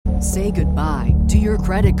Say goodbye to your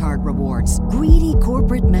credit card rewards. Greedy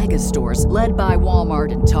corporate mega stores, led by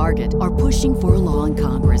Walmart and Target, are pushing for a law in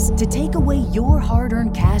Congress to take away your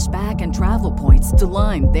hard-earned cash back and travel points to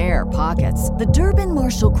line their pockets. The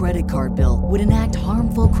Durbin-Marshall credit card bill would enact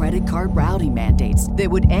harmful credit card routing mandates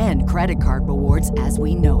that would end credit card rewards as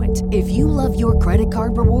we know it. If you love your credit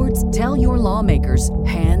card rewards, tell your lawmakers,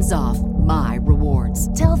 hands off my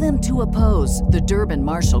rewards. Tell them to oppose the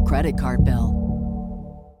Durbin-Marshall credit card bill.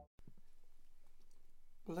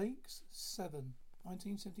 Blake's 7,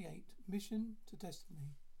 1978, Mission to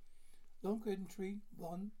Destiny. Log entry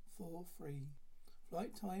 143.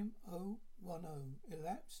 Flight time 010.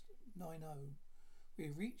 Elapsed 90. We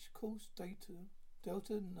reached course data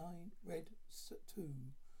Delta 9 Red 2.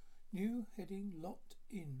 New heading locked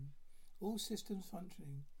in. All systems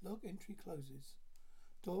functioning. Log entry closes.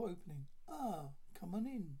 Door opening. Come on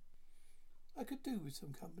in. I could do with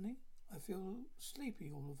some company. I feel sleepy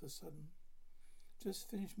all of a sudden. Just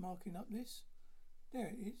finished marking up this. There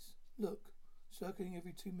it is. Look, circling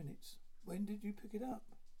every 2 minutes. When did you pick it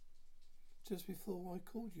up? Just before I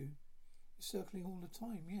called you. It's circling all the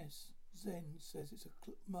time, yes. Zen says it's a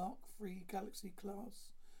Mark III Galaxy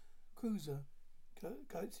class cruiser.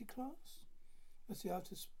 Galaxy class? That's the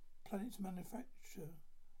outer planet's manufacturer,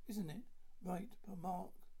 isn't it? Right, but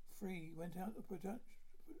Mark III went out of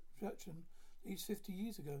production at least 50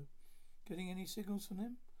 years ago. Getting any signals from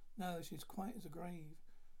them? No, she's quiet as a grave.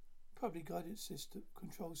 Probably guidance system,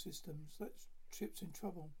 control systems. That ship's in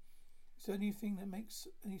trouble. It's the only thing that makes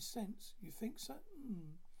any sense. You think so?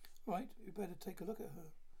 Right, we better take a look at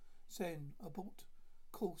her. Zen, abort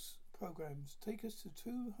course programs. Take us to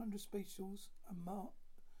 200 spatials and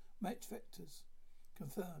match vectors.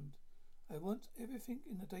 Confirmed. I want everything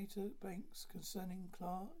in the data banks concerning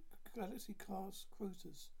Galaxy class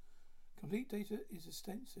cruisers. Complete data is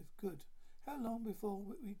extensive. Good. How long before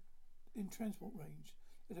we in transport range?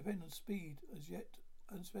 It depends on speed, as yet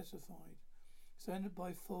unspecified. Standard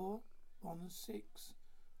by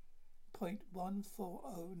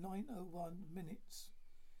 416.140901 minutes.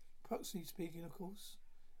 Approximately speaking, of course.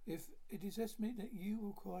 If it is estimated that you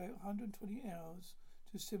require 120 hours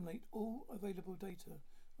to simulate all available data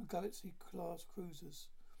on Galaxy class cruisers.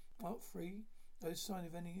 Mark III, no sign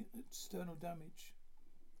of any external damage.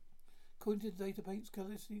 According to the database,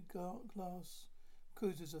 Galaxy class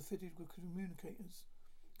cruisers are fitted with communicators.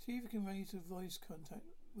 See if you can raise a voice contact,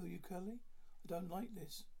 will you, Kelly? I don't like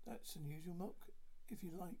this. That's unusual, Mock, if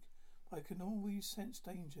you like. But I can always sense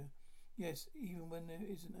danger. Yes, even when there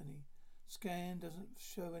isn't any. Scan doesn't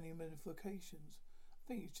show any modifications. I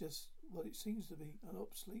think it's just what it seems to be, an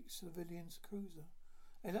obsolete civilian cruiser.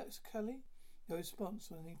 Hey, that's Kelly? No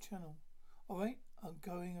response on any channel. Alright, I'm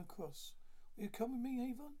going across. Will you come with me,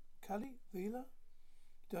 Avon? Kelly? Vila? You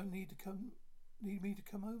don't need me to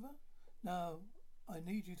come over? No, I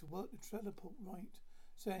need you to work the teleport right.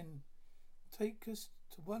 Zen, take us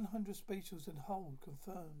to 100 spatials and hold.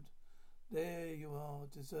 Confirmed. There you are,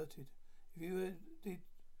 deserted. If you did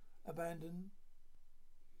abandon,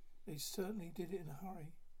 they certainly did it in a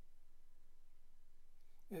hurry.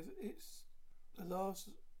 If it's the last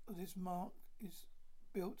of this mark is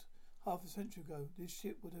built half a century ago, this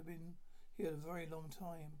ship would have been here a very long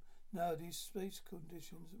time. Now these space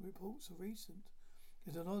conditions reports are recent.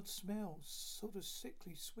 There's an odd smell, sort of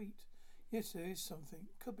sickly sweet. Yes, there is something.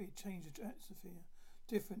 Could be a change of atmosphere.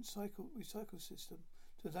 Different recycle system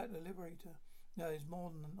to that of the Liberator. No, there's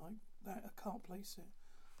more than like that. I can't place it.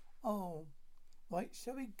 Oh, right,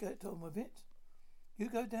 shall we get on with it? You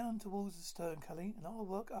go down towards the stern, Kelly, and I'll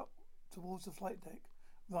work up towards the flight deck.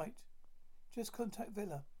 Right. Just contact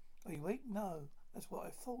Villa. Are you awake? No. That's what I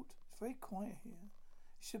thought. It's very quiet here.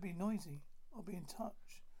 It should be noisy. I'll be in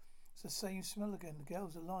touch. It's the same smell again. The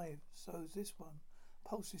girl's alive. So is this one.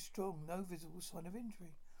 Pulse is strong. No visible sign of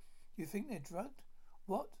injury. You think they're drugged?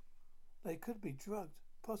 What? They could be drugged.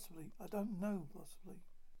 Possibly. I don't know. Possibly.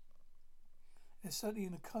 They're certainly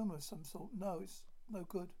in a coma of some sort. No, it's no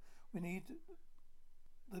good. We need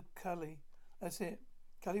the Kelly. That's it.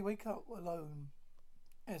 Kelly, wake up alone.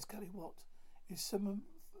 Yes, Kelly, what? Is some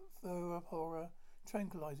horror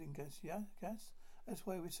tranquilizing gas? Yeah, gas? That's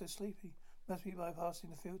why we're so sleepy. Must be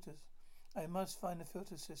bypassing the filters. I must find the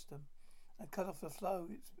filter system and cut off the flow.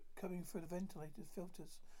 It's coming through the ventilated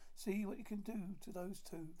filters. See what you can do to those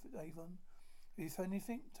two, Avon. Have you found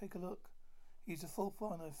anything? Take a look. He's the fourth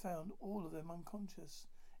one I've found. All of them unconscious.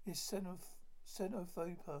 It's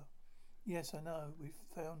vapor. Yes, I know. We've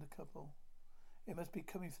found a couple. It must be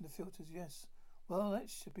coming from the filters. Yes. Well, that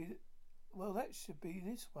should be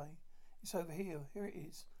this way. It's over here. Here it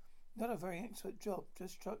is. Not a very excellent job.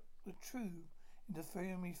 Just struck the true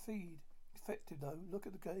interferometry feed. Effective though. Look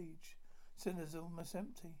at the gauge. Cylinder's almost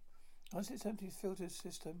empty. Once it's empty, the filter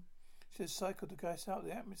system should have cycled the gas out of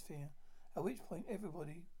the atmosphere, at which point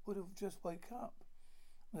everybody would have just woke up.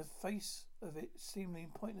 The face of it seemingly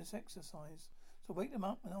pointless exercise. So wake them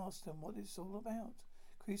up and ask them what it's all about.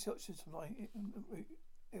 Increase the oxygen supply.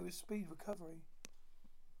 It was speed recovery.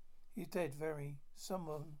 He's dead, very.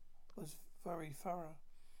 Someone was very thorough.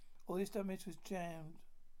 All this damage was jammed.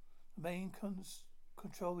 The main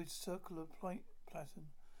control is circular plate pattern.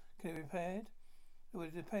 Can it be repaired? It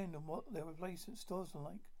would depend on what their replacement stores are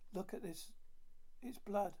like. Look at this. It's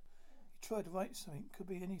blood. He tried to write something. Could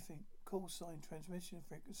be anything. Call sign, transmission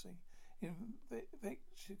frequency,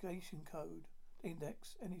 investigation code,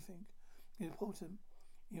 index, anything. It's important.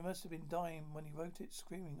 You must have been dying when he wrote it,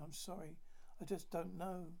 screaming, "I'm sorry. I just don't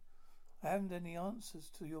know. I haven't any answers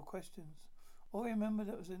to your questions. All I remember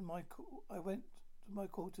that was I went to my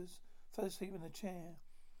quarters, fell asleep in a chair.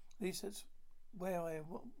 At least that's where I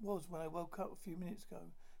was when I woke up a few minutes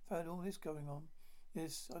ago. Found all this going on.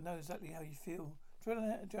 Yes, I know exactly how you feel. Try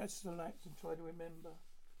to just relax and try to remember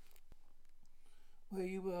where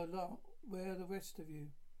you were, where are the rest of you?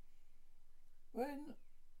 When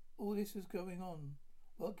all this was going on,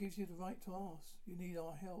 what gives you the right to ask? You need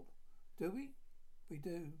our help. Do we? We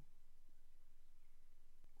do.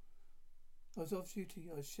 I was off duty.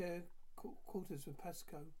 I shared quarters with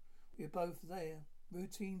Pasco. We were both there.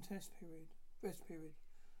 Routine rest period.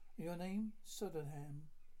 And your name? Sutherham.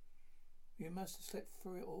 You must have slept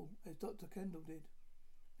through it all, as Dr. Kendall did.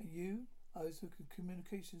 And you? I was at the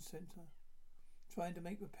communications centre, trying to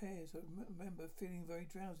make repairs. I remember feeling very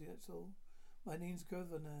drowsy, that's all. My name's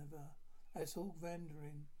Governor. That's all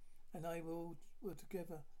Vanderin. And I were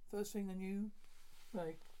together. First thing I knew,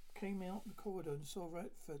 I came out the corridor and saw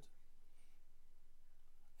Retford.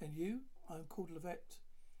 And you? I'm called Levette.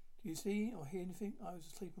 Do you see or hear anything? I was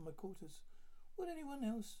asleep in my quarters. Would anyone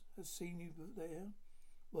else have seen you there?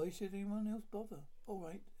 Why should anyone else bother? All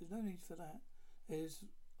right, there's no need for that. There's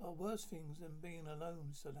worse things than being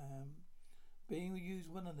alone, said Ham. Being used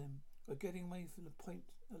one of them. We're getting away from the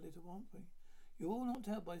point a little, aren't we? You're all knocked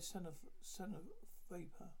out by son of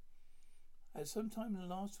vapor. At some time in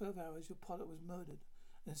the last 12 hours, your pilot was murdered.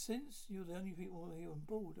 And since you're the only people here on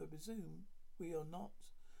board, I presume we are not.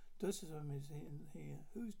 Dutchman is in here.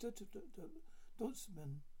 Who's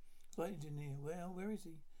Dutchman? Flight engineer. Well, where is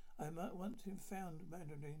he? I might want him found,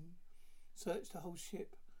 Mandarin. Search the whole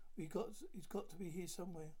ship. He's got to be here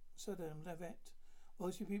somewhere. Saddam Levette.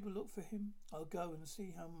 Whilst you people look for him, I'll go and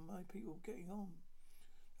see how my people are getting on.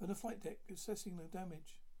 On the flight deck, assessing the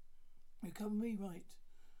damage. You come with me, right?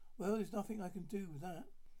 Well, there's nothing I can do with that.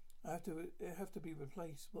 It have to be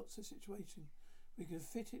replaced. What's the situation? We can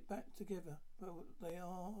fit it back together, but there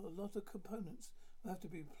are a lot of components that have to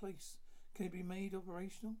be replaced. Can it be made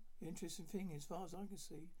operational? The interesting thing, as far as I can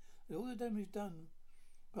see, that all the damage done,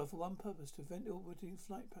 but for one purpose, to prevent the orbiting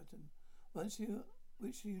flight pattern, which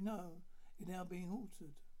you know is now being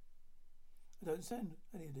altered. I don't understand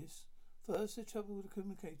any of this. First, the trouble with the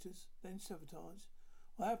communicators, then sabotage.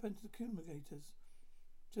 What happened to the communicators?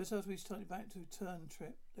 Just as we started back to return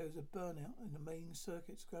trip, there was a burnout in the main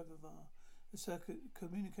circuit's Gravivar. The circuit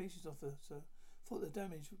communications officer thought the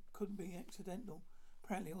damage couldn't be accidental.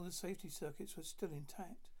 Apparently all the safety circuits were still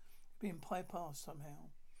intact, being bypassed somehow.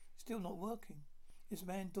 Still not working. This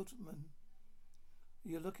man Dutman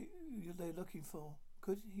they're looking for.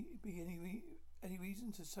 Could he be any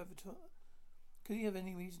reason to sabotage? Could he have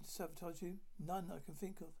any reason to sabotage you? None I can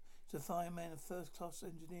think of. He's a fireman, a first-class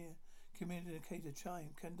engineer, communicator chime.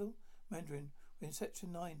 Kendall? Mandarin. We're in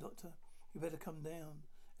section 9, Doctor. You better come down.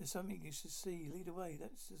 There's something you should see. Lead away.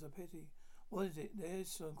 That's just a pity. What is it? There's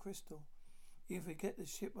some crystal. If we get the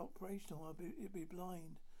ship operational, it'll be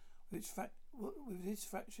blind. With this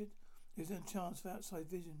fractured, there's no chance for outside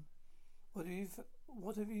vision. What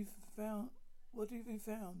have you found?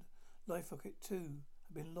 Life Rocket 2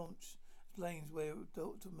 had been launched. Lanes where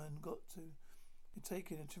Dr. Man got to. He'd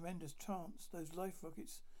taken a tremendous chance. Those life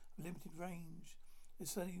rockets have limited range. They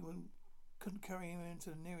certainly couldn't carry him into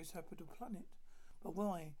the nearest habitable planet. But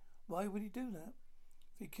why? Why would he do that?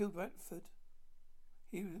 If he killed Radford,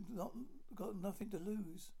 he would not got nothing to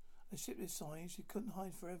lose. A ship this size, he couldn't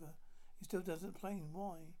hide forever. He still doesn't plane.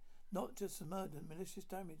 Why? Not just the murder, malicious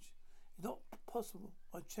damage. It's not possible.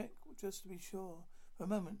 I checked just to be sure. For a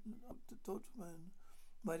moment, Dr. Man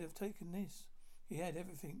might have taken this. He had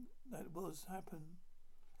everything that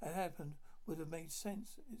happened would have made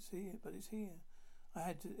sense. It's here, but it's here.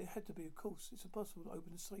 It had to be, of course. It's impossible to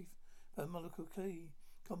open the safe by a molecular key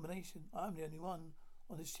combination. I'm the only one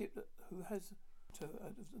on the ship who has a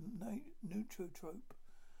neutrotrope.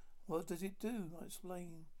 What does it do? I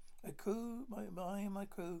explain. A crew, and my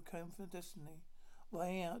crew came from Destiny,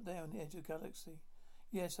 way out there on the edge of the galaxy.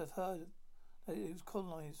 Yes, I've heard that it was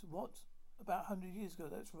colonized. What? About 100 years ago,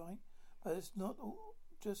 that's right. But it's not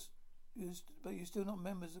just but you're still not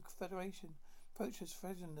members of the Federation. Approach us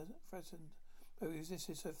threatened, but we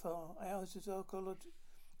resisted so far. Ours is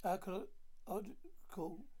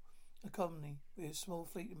archaeological economy. We have a small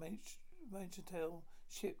fleet of mercantile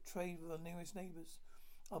ship trade with our nearest neighbours.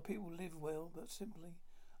 Our people live well, but simply.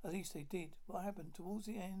 At least they did. What happened? Towards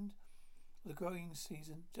the end of the growing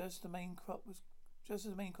season, just as the main crop was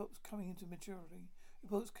coming into maturity,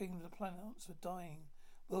 reports came that the planets were dying,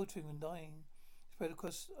 wilting and dying, spread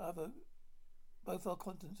across both our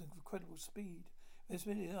continents with incredible speed.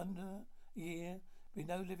 Estimated under a year, with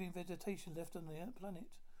no living vegetation left on the planet.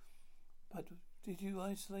 But did you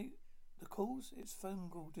isolate the cause? It's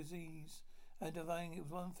fungal disease, and devouring it was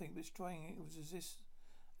one thing, but destroying it was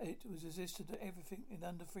resistant to everything. In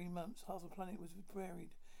under 3 months, half the planet was buried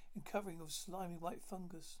in covering of slimy white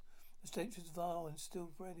fungus. The stench was vile and still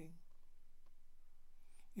spreading.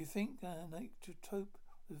 You think nitrotope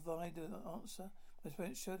would provide an answer?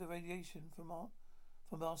 Experiments showed the radiation from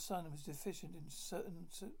our sun was deficient in certain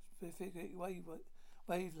specific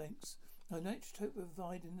wavelengths. No nitrotope would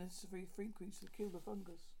provide the necessary frequency to kill the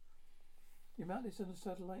fungus. You mount this on a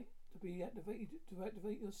satellite to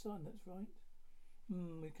activate your sun, that's right.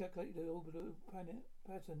 We calculated the orbital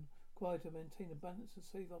pattern required to maintain a balance and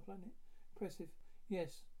save our planet. Impressive.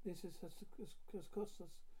 Yes, this has cost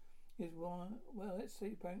us. Yes, why? Well, let's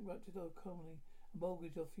say bankrupted our economy and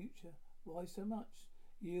mortgage our future. Why so much?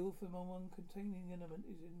 Yield from one containing element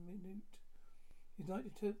is minute.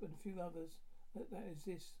 United Tope and a few others that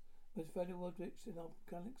exist. Most valuable objects in our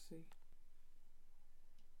galaxy.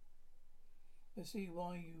 I see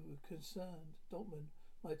why you were concerned. Dortmund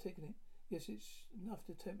might have taken it. Yes, it's enough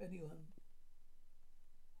to tempt anyone.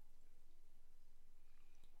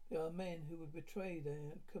 There are men who would betray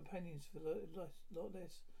their companions for a lot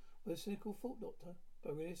less. With a cynical thought, Doctor,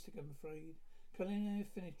 but realistic, I'm afraid. Colin and I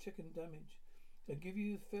have finished checking damage. I'll give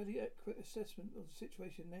you a fairly accurate assessment of the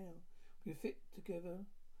situation now. We fit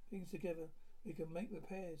things together. We can make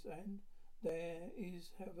repairs, and there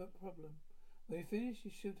is, however, a problem. When we finish,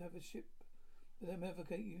 you should have a ship that will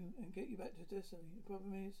navigate you and get you back to Destiny. The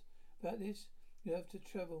problem is, about this, you have to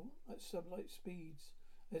travel at sublight speeds.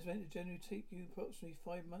 It's meant to generally take you approximately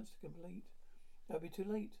 5 months to complete. That'll be too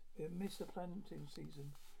late. We'll miss the planting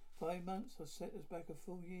season. 5 months have set us back a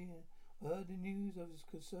full year. I heard the news. I was as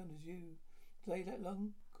concerned as you. Delay that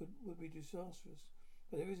long would be disastrous.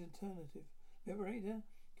 But there is an alternative. Liberator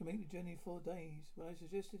can make the journey in 4 days. What I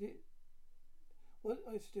suggested is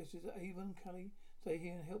that Avon and Callie stay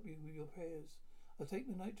here and help you with your repairs. I'll take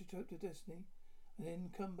the nitrotope to Destiny and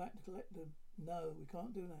then come back to collect them. No, we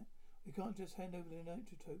can't do that. We can't just hand over the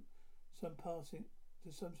nitrotope to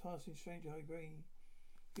some passing stranger. I agree.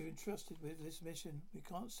 You're entrusted with this mission. We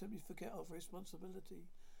can't simply forget our responsibility.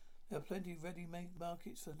 There are plenty of ready-made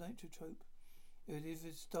markets for nitrotope. If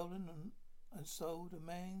it's stolen and sold, a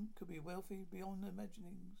man could be wealthy beyond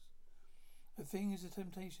imaginings. The thing is a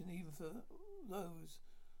temptation even for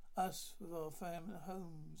us with our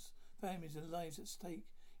families and lives at stake.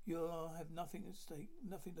 You all have nothing at stake,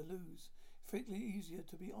 nothing to lose. Frequently easier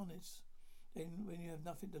to be honest than when you have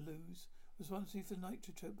nothing to lose. Responsibility for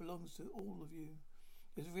nitrotope belongs to all of you.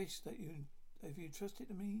 There's a risk that if you trust it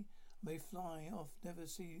to me, I may fly off, never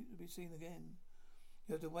be seen again.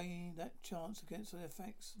 You have to weigh that chance against the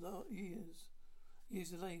effects years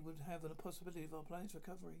delay would have on the possibility of our planet's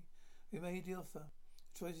recovery. We made the offer.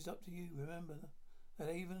 The choice is up to you. Remember that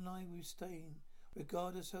Avon and I will be staying,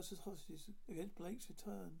 regard ourselves as hostages against Blake's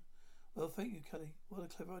return. Well, thank you, Kelly. What a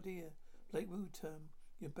clever idea. Blake will return.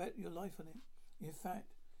 You bet your life on it. In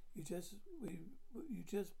fact, you just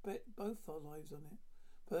bet both our lives on it.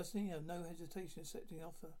 Personally, I have no hesitation in accepting the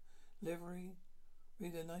offer. Livery,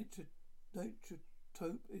 read the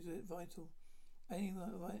nitrotope is vital.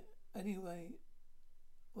 Anyway,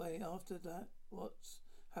 after that, what's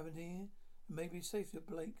happened here? It may be safe to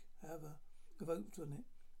Blake, however, vote on it.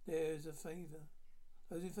 There is a favour.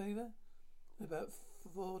 Those in favour? About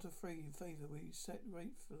 4 to 3 in favour. We set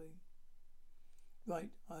gratefully.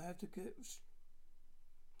 Right, I have to get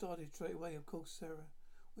started straight away, of course, Sarah.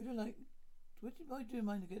 Would you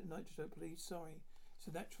mind to get the nitrotope, please? Sorry. It's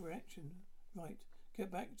a natural reaction. Right.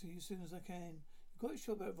 Get back to you as soon as I can. You're quite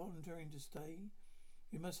sure about volunteering to stay?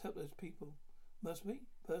 We must help those people. Must we?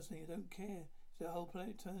 Personally, I don't care if the whole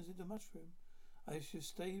planet turns into a mushroom. I should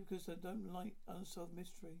stay because I don't like unsolved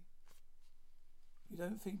mystery. You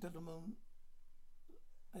don't think that I'm on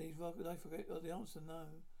I forget the answer? No.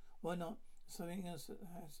 Why not? Something else that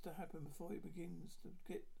has to happen before it begins to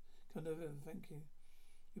get Can never, thank you.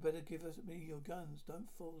 You better give me your guns. Don't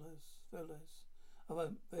fool us, fellas. I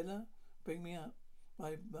won't. Bella, bring me up.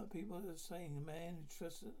 My people are saying a man who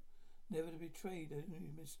trusts never to be betrayed,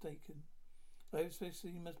 only mistaken. I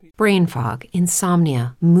especially must be. Brain fog,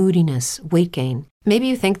 insomnia, moodiness, weight gain. Maybe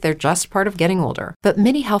you think they're just part of getting older, but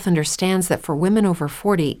MIDI Health understands that for women over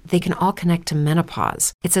 40, they can all connect to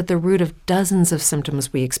menopause. It's at the root of dozens of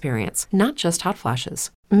symptoms we experience, not just hot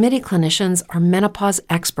flashes. MIDI clinicians are menopause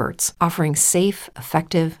experts, offering safe,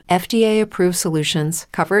 effective, FDA-approved solutions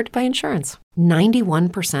covered by insurance.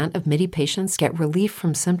 91% of MIDI patients get relief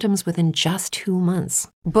from symptoms within just 2 months.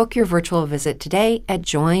 Book your virtual visit today at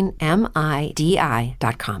joinmidi.com.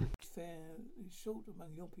 Fairly short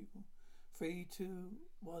among your people.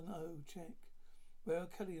 3210 check. Where are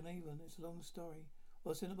Kelly and Avon? It's a long story.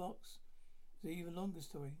 What's in the box? It's an even longer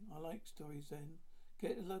story. I like stories then.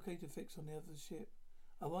 Get the locator fix on the other ship.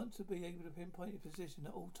 I want to be able to pinpoint your position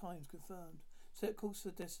at all times. Confirmed. Set course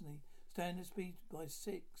for Destiny. Standard speed by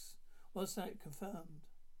 6. What's that confirmed?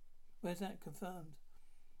 Where's that confirmed?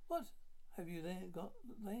 What have you got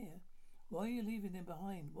there? Why are you leaving him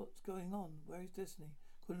behind? What's going on? Where is Destiny?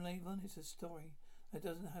 Couldn't Avon? It's a story that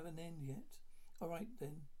doesn't have an end yet. Alright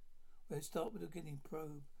then. We'll start with the beginning.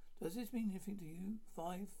 Probe. Does this mean anything to you?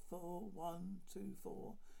 5, 4, 1, 2,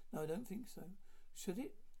 4. No, I don't think so. Should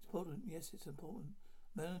it? It's important. Yes, it's important.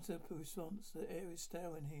 Monitor per response. The air is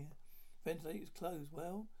stale in here. Ventilator's closed.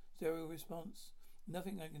 Well, stereo response.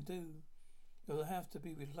 Nothing I can do. It will have to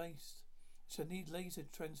be replaced. Shall need laser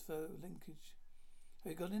transfer linkage.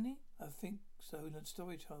 Have you got any? I think so in a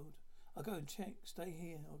storage hold. I'll go and check. Stay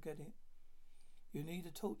here. I'll get it. You need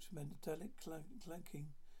a torch. Metallic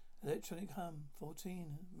clanking. Electronic hum.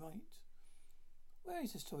 14. Right. Where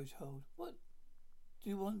is the storage hold? What do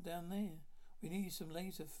you want down there? We need some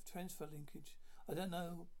laser transfer linkage. I don't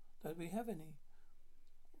know that we have any.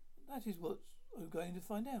 That is what I'm going to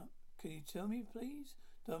find out. Can you tell me, please?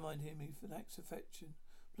 Don't mind hearing me for an act's affection.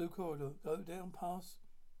 Blue corridor. Go down past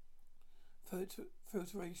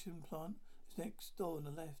filtration plant. It's next door on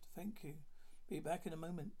the left. Thank you. Be back in a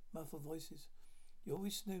moment. Muffled voices. You're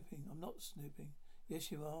always snooping. I'm not snooping.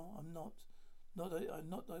 Yes, you are. I'm not. I'm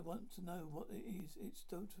not. I want to know what it is. It's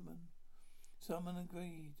Doberman. Someone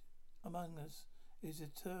agreed among us is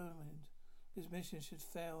determined. This mission should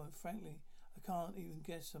fail, and frankly, I can't even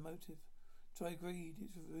guess a motive. Try greed.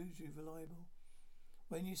 It's usually reliable.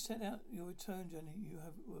 When you set out your return journey,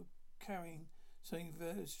 were carrying something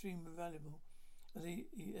very extremely valuable. As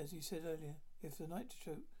he said earlier, if the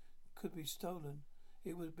nitrotrope could be stolen,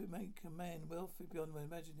 it would make a man wealthy beyond my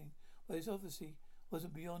imagining. But it obviously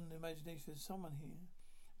wasn't beyond the imagination of someone here.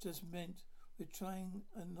 It just meant we're taking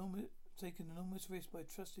an enormous risk by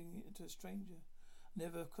trusting it into a stranger.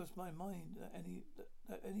 Never crossed my mind that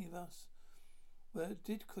any of us. Well, it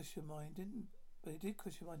did cross your mind, didn't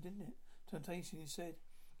it? Temptation, he said,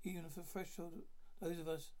 even for threshold, those of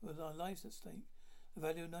us with our lives at stake. The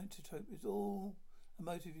value of nitrotrope is all a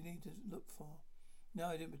motive you need to look for. Now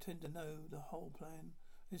I didn't pretend to know the whole plan.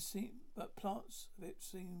 But parts of it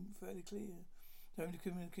seem fairly clear. During the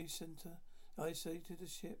communication center, I say to the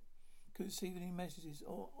ship, could receive any messages,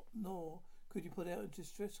 nor could you put out a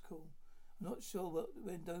distress call. I'm not sure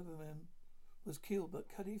when Doberman was killed, but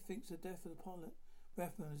Cuddy thinks the death of the pilot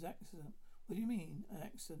Rathman was an accident. What do you mean, an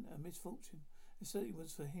accident, a misfortune? It certainly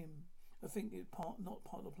was for him. I think it's not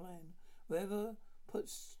part of the plan. Whoever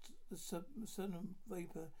puts the certain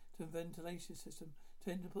vapor to the ventilation system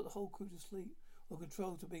tend to put the whole crew to sleep or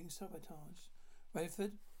control to being sabotaged.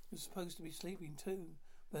 Radford was supposed to be sleeping too,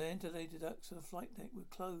 but the ventilator ducts of the flight deck were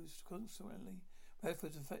closed constantly.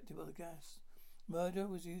 Radford was affected by the gas. Murder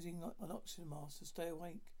was using an oxygen mask to stay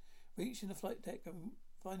awake. Reaching the flight deck and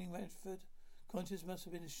finding Radford conscious must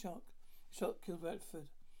have been a shock. Shock killed Radford.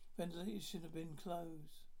 Ventilation should have been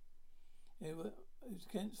closed. It was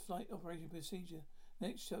against flight operation procedure.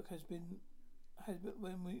 Next shock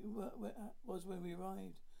when we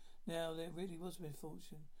arrived. Now there really was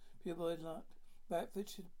misfortune. Pure boy luck. Radford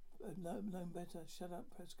should have known better. Shut up,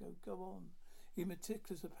 Presco. Go on. He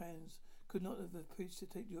meticulous of hands could not have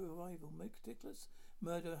appreciated your arrival. Meticulous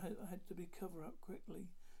murder had to be covered up quickly.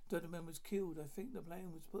 Doberman was killed. I think the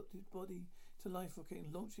plan was put his body to life rocket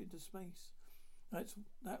and launch it into space.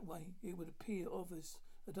 That way it would appear obvious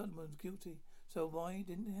that Doberman was guilty. So why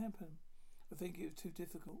didn't it happen? I think it was too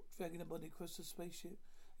difficult. Dragging the body across the spaceship,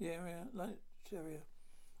 lunch area,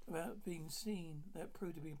 without being seen, that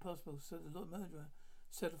proved to be impossible. So the murderer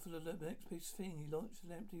settled for the next best thing. He launched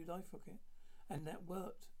an empty life rocket, and that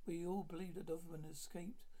worked. We all believed that Doberman had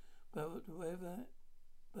escaped, but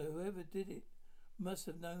whoever did it must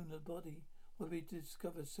have known the body would be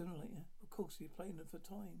discovered sooner or later. Of course, he played it for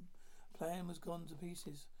time. Plan was gone to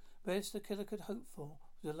pieces. Best the killer could hope for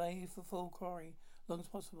was a delay for full quarry long as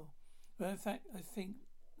possible. But in fact, I think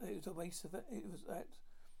that it was a waste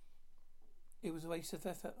of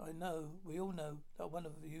effort. I know, we all know that one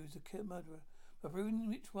of you is a murderer. But proving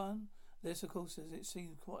which one, this of course, as it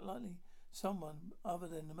seems quite likely someone other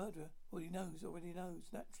than the murderer already knows,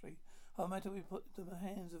 naturally. How matter we put in the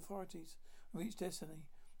hands of authorities and reach destiny.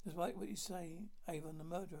 Despite what you say, Avon, the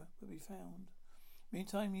murderer, will be found.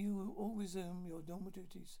 Meantime, you will all resume your normal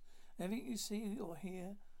duties. Anything you see or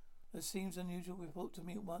hear that seems unusual, report to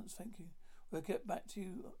me at once, thank you. We'll get back to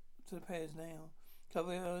you to the pairs now.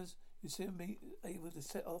 Couple of hours, you'll soon be able to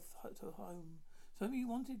set off to home. Something you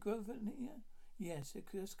wanted, Grover? Yes, it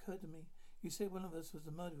just occurred to me. You said one of us was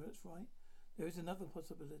the murderer, that's right. There is another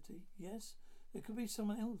possibility. Yes, there could be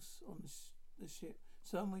someone else on the ship.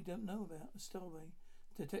 Someone we don't know about. A stowaway.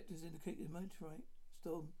 Detectives indicated the meteorite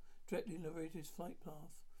storm directly narrated his flight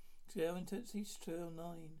path. Scale intensity, trail 9.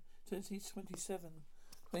 Intensity 27.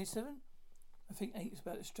 27? I think 8 is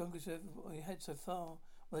about the strongest we had so far.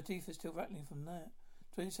 My teeth are still rattling from that.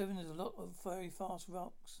 27 is a lot of very fast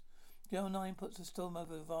rocks. Scale 9 puts a storm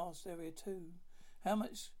over a vast area too. How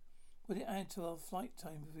much would it add to our flight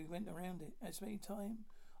time if we went around it? Estimated time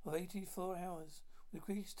of 84 hours would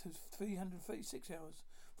increase to 336 hours.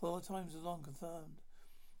 4 times as long confirmed.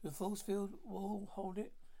 The force field will hold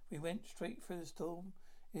it. We went straight through the storm.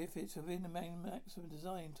 If it's within the main maximum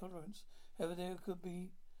design tolerance, however, there will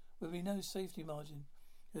be no safety margin.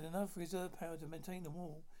 With enough reserve power to maintain the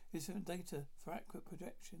wall, sufficient data for accurate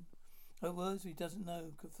projection. Her words, he doesn't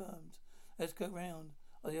know. Confirmed. Let's go round.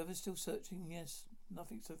 Are the others still searching? Yes.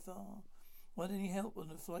 Nothing so far. Want any help on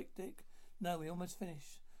the flight deck? No, we almost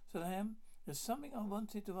finished. So, Ham, there's something I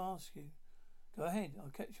wanted to ask you. Go ahead. I'll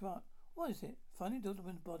catch you up. What is it? Finding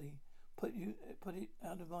Doberman's body. Put it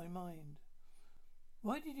out of my mind.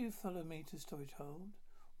 Why did you follow me to storage hold?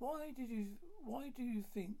 Why do you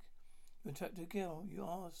think you trapped a girl? You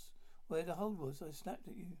asked where the hold was. I snapped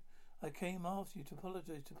at you. I came after you to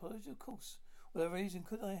apologize. Of course. What reason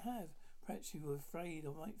could I have? Perhaps you were afraid I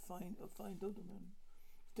might find Doberman.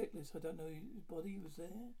 Ridiculous. I don't know his body was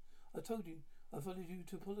there. I told you. I followed you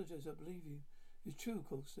to apologize. I believe you. It's true, of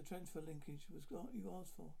course. The transfer linkage was what you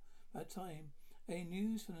asked for. That time. Any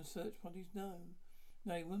news from the search parties? No.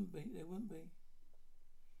 No, it wouldn't be. There wouldn't be.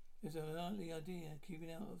 It's an unlikely idea,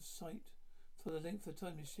 keeping out of sight for the length of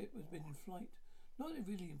time the ship has been in flight. Not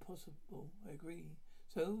really impossible, I agree.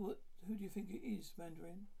 So, who do you think it is,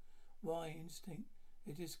 Mandarin? Why, instinct.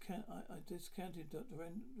 I discounted Dr.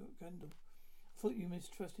 Randall. I thought you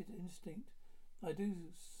mistrusted instinct. I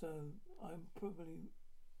do, so I'm probably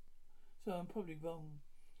wrong.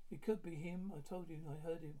 It could be him. I told you I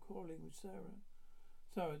heard him quarrelling with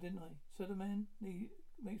Sarah, didn't I? So the man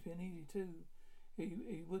makes me uneasy too.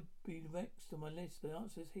 He would be next on my list. The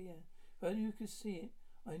answer's here. If only you could see it.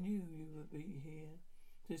 I knew you would be here.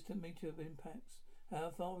 Distant meteor of impacts.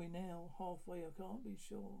 How far are we now? Halfway, I can't be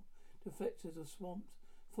sure. Deflectors are swamped.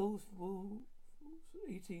 False wool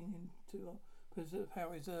eating into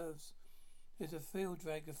power reserves. There's a field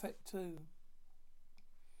drag effect too.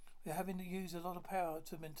 We're having to use a lot of power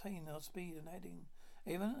to maintain our speed and heading.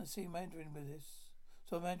 Even I see Mandarin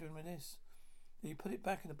with this. He put it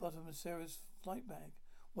back in the bottom of Sarah's flight bag.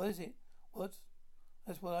 What is it? What?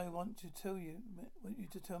 That's what I want to tell you. Want you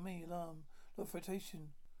to tell me. Alarm. Not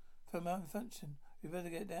flotation. For malfunction. We better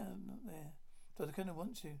get down there. Dr. Kendall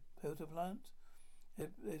wants you. Filter plant.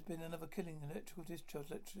 There's been another killing. Electrical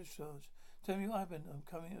discharge. Tell me what happened.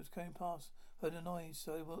 I was coming past. Heard a noise,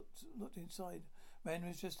 so I looked inside. Man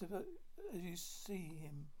was just about as you see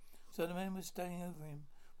him. So the man was standing over him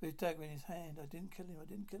with his dagger in his hand. I didn't kill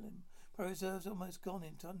him. Power reserves almost gone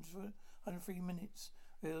in 103 minutes.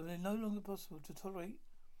 It will be no longer possible to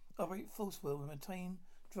operate force will and maintain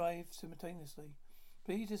drive simultaneously.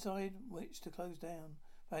 Please decide which to close down.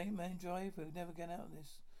 For 8-man drive, we'll never get out of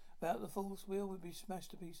this. Without the force wheel would be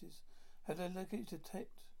smashed to pieces. Have they located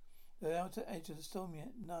the outer edge of the storm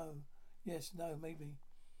yet? No. Yes, no, maybe.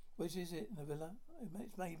 Which is it, Navilla?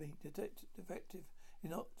 It's maybe. Defective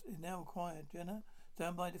is now required. Jenna,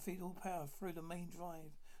 stand by to feed all power through the main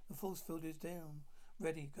drive. The force field is down.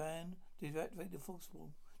 Ready, Gan. Deactivate the force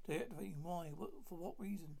wall. Deactivating why? For what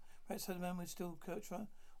reason? Perhaps the man was still trying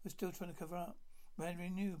to cover up.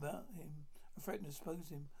 Mandarin knew about him. A threat to expose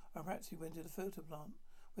him. Or perhaps he went to the filter plant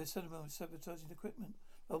where Sullivan was sabotaging equipment.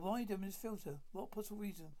 But why damage his filter? What possible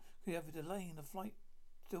reason could he have a delay in the flight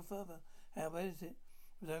still further? How bad is it?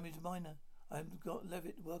 It was only minor. I've got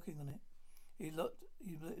Levitt working on it. He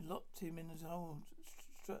locked him in his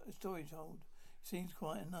storage hold. Seems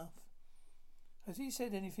quite enough. Has he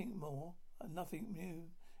said anything more? Nothing new.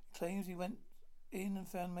 Claims he went in and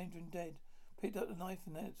found Madron dead. Picked up the knife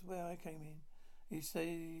and that's where I came in. He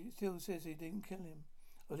still says he didn't kill him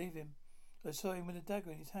or leave him. I saw him with a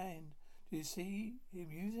dagger in his hand. Did you see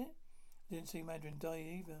him use it? I didn't see Madron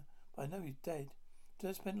die either, but I know he's dead.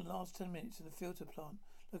 Just spent the last 10 minutes in the filter plant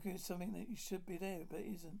looking at something that should be there but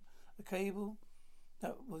isn't. A cable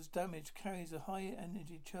that was damaged carries a high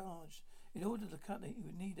energy charge. In order to cut it, you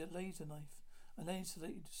would need a laser knife, an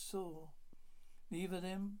insulated saw. Neither of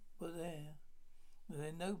them were there.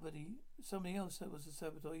 Then somebody else that was a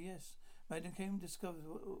saboteur, yes. Madron came and discovered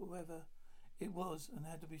whoever it was and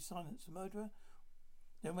had to be silenced. The murderer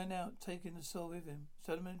then went out, taking the saw with him.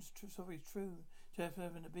 Solomon's story is true. Jeff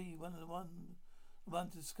happened to be the one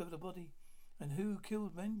to discover the body. And who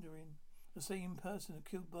killed Mandarin? The same person who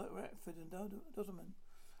killed Ratford and Dodderman.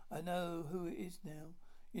 I know who it is now.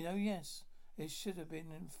 You know, yes. It should have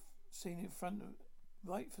been seen in front of,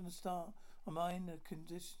 right from the start. My mind had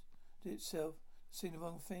conditioned itself to see the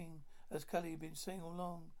wrong thing, as Cully had been saying all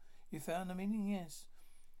along. You found the meaning? Yes.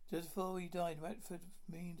 Just before he died, Ratford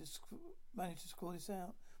managed to score this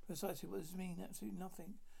out. Precisely what does it mean? Absolutely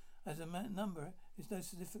nothing. As a number, it's no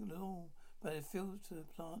significant at all. But I filled to the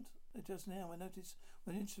plant just now. I noticed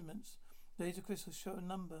when instruments, laser crystals show a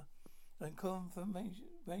number, and confirmation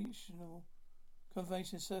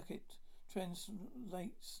circuit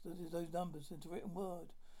translates those numbers into written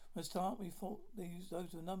word. From the start, we thought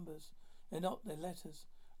those were numbers. They're not. They're letters.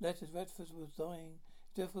 Letters. Redford was dying.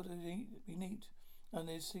 It's difficult to be neat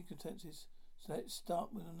under these circumstances. So let's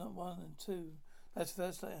start with 1 and 2. That's the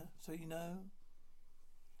first letter. So you know.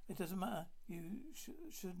 It doesn't matter. You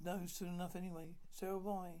should know soon enough anyway. Sarah,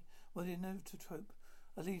 why? Well, you know to trope.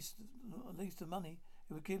 At least the money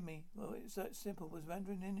it would give me. Well, it's that simple. Was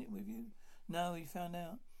Mandarin in it with you? No, he found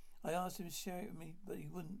out. I asked him to share it with me, but he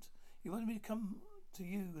wouldn't. He wanted me to come to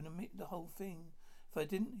you and admit the whole thing. If I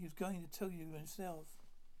didn't, he was going to tell you himself.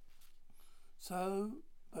 So,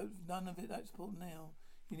 but none of it that's important now.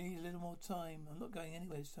 You need a little more time. I'm not going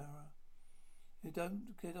anywhere, Sarah. You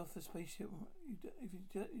don't get off the spaceship.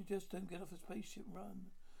 You just don't get off the spaceship. Run.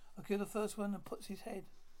 I'll kill the first one that puts his head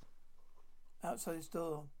outside his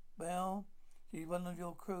door. Well, she's one of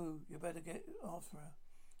your crew. You better get after her.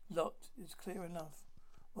 Locked. It's clear enough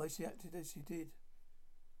why she acted as she did.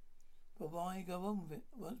 But why go on with it?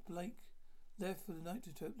 Once Blake left for the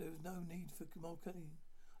nitrotrope, there was no need for more cutting.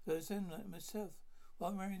 So I said that myself.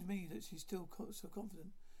 What worries me that she's still so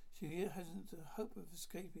confident. She hasn't a hope of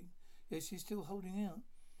escaping. Yes, she's still holding out.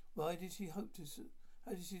 Why did she hope to?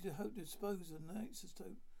 How did she hope to dispose of the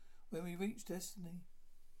isotope when we reached destiny?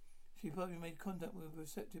 She probably made contact with a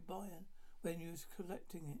receptive buyer when you was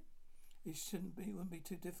collecting it. It wouldn't be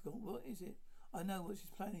too difficult. What is it? I know what she's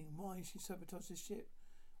planning. Why she sabotaged the ship.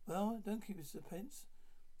 Well, don't keep us suspense.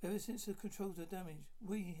 Ever since the controls are damaged,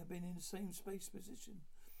 we have been in the same space position.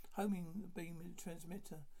 Homing beam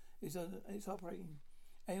transmitter is operating.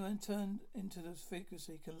 Anyone turned into the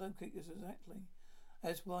frequency can locate us exactly.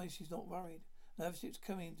 That's why she's not worried. Another ship's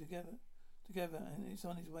coming together, and it's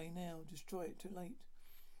on its way now. Destroy it. Too late.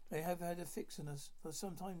 They have had a fix on us for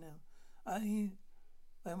some time now. And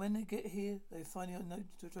when they get here, they find out no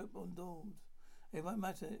to drop on board. It won't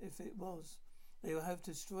matter if it was. They will have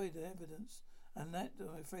destroyed the evidence, and that,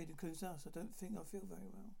 I'm afraid, includes us. I don't think I feel very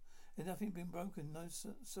well. There's nothing been broken. No,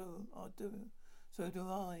 so I do. So do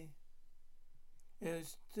I.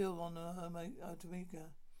 It's still on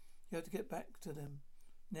Altamira. You have to get back to them.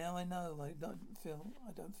 Now I know I don't feel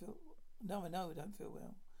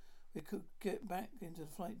well. We could get back into the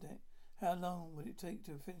flight deck. How long would it take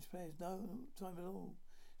to finish repairs? No time at all.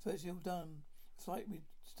 So it's all done. It's like we'd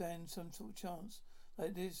stand some sort of chance.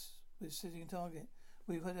 Like this with sitting target.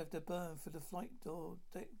 We would have to burn for the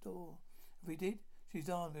deck door. If we did, she's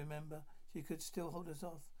armed, remember. She could still hold us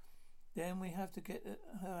off. Then we have to get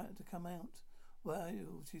her to come out.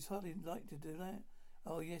 Well, she's hardly like to do that.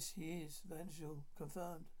 Oh, yes, she is. Vanishel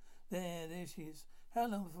confirmed. There she is. How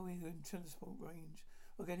long before we in transport range?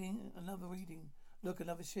 We're getting another reading. Look,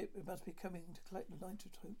 another ship. It must be coming to collect the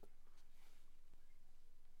nitrotrope.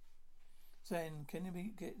 Then, can you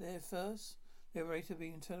get there first? The operator be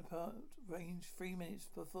in teleport range 3 minutes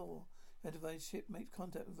before the device ship makes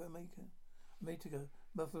contact with Omega. Omega,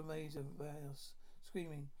 muffled maze of wails,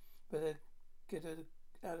 screaming. Better get her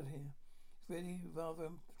out of here. It's really rather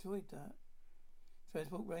enjoyed that.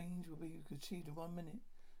 Transport range will be achieved in 1 minute.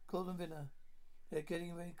 Call them Villa. They're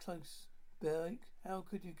getting very close. Blake, how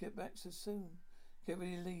could you get back so soon? Get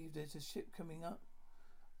ready to leave. There's a ship coming up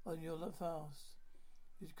on your fast.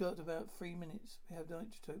 You've got about 3 minutes. We have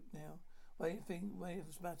nitrotrope now. Wait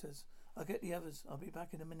if matters. I'll get the others. I'll be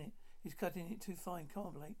back in a minute. He's cutting it too fine. Come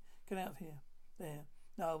on, Blake. Get out of here. There.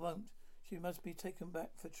 No, I won't. She must be taken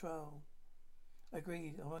back for trial.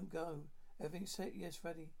 Agreed, I won't go. Everything's set, yes,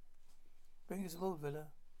 ready. Bring us aboard, Villa.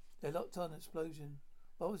 They're locked on, explosion.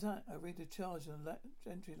 What was that? I read the charge on the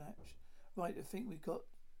entry latch. Right, I think we got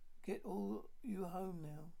get all you home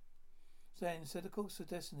now. Stan, set a course for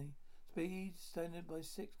Destiny. Speed, standard by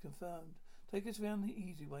 6, confirmed. Take us round the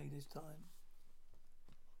easy way this time.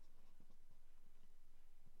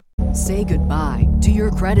 Say goodbye to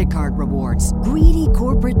your credit card rewards. Greedy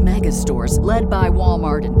corporate mega stores, led by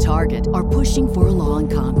Walmart and Target, are pushing for a law in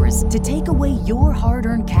Congress to take away your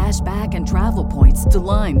hard-earned cash back and travel points to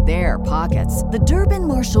line their pockets. The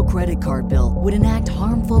Durbin-Marshall credit card bill would enact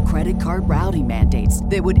harmful credit card routing mandates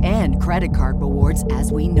that would end credit card rewards as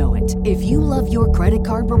we know it. If you love your credit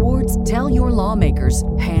card rewards, tell your lawmakers,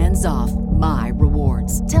 hands off my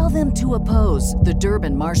rewards. Tell them to oppose the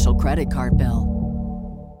Durbin-Marshall credit card bill.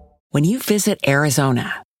 When you visit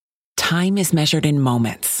Arizona, time is measured in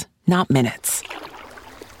moments, not minutes.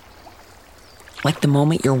 Like the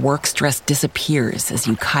moment your work stress disappears as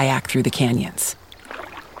you kayak through the canyons.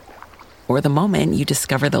 Or the moment you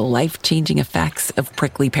discover the life-changing effects of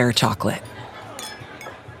prickly pear chocolate.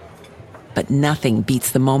 But nothing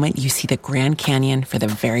beats the moment you see the Grand Canyon for the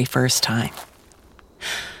very first time.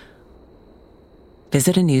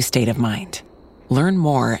 Visit a new state of mind. Learn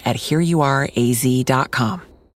more at hereyouareaz.com.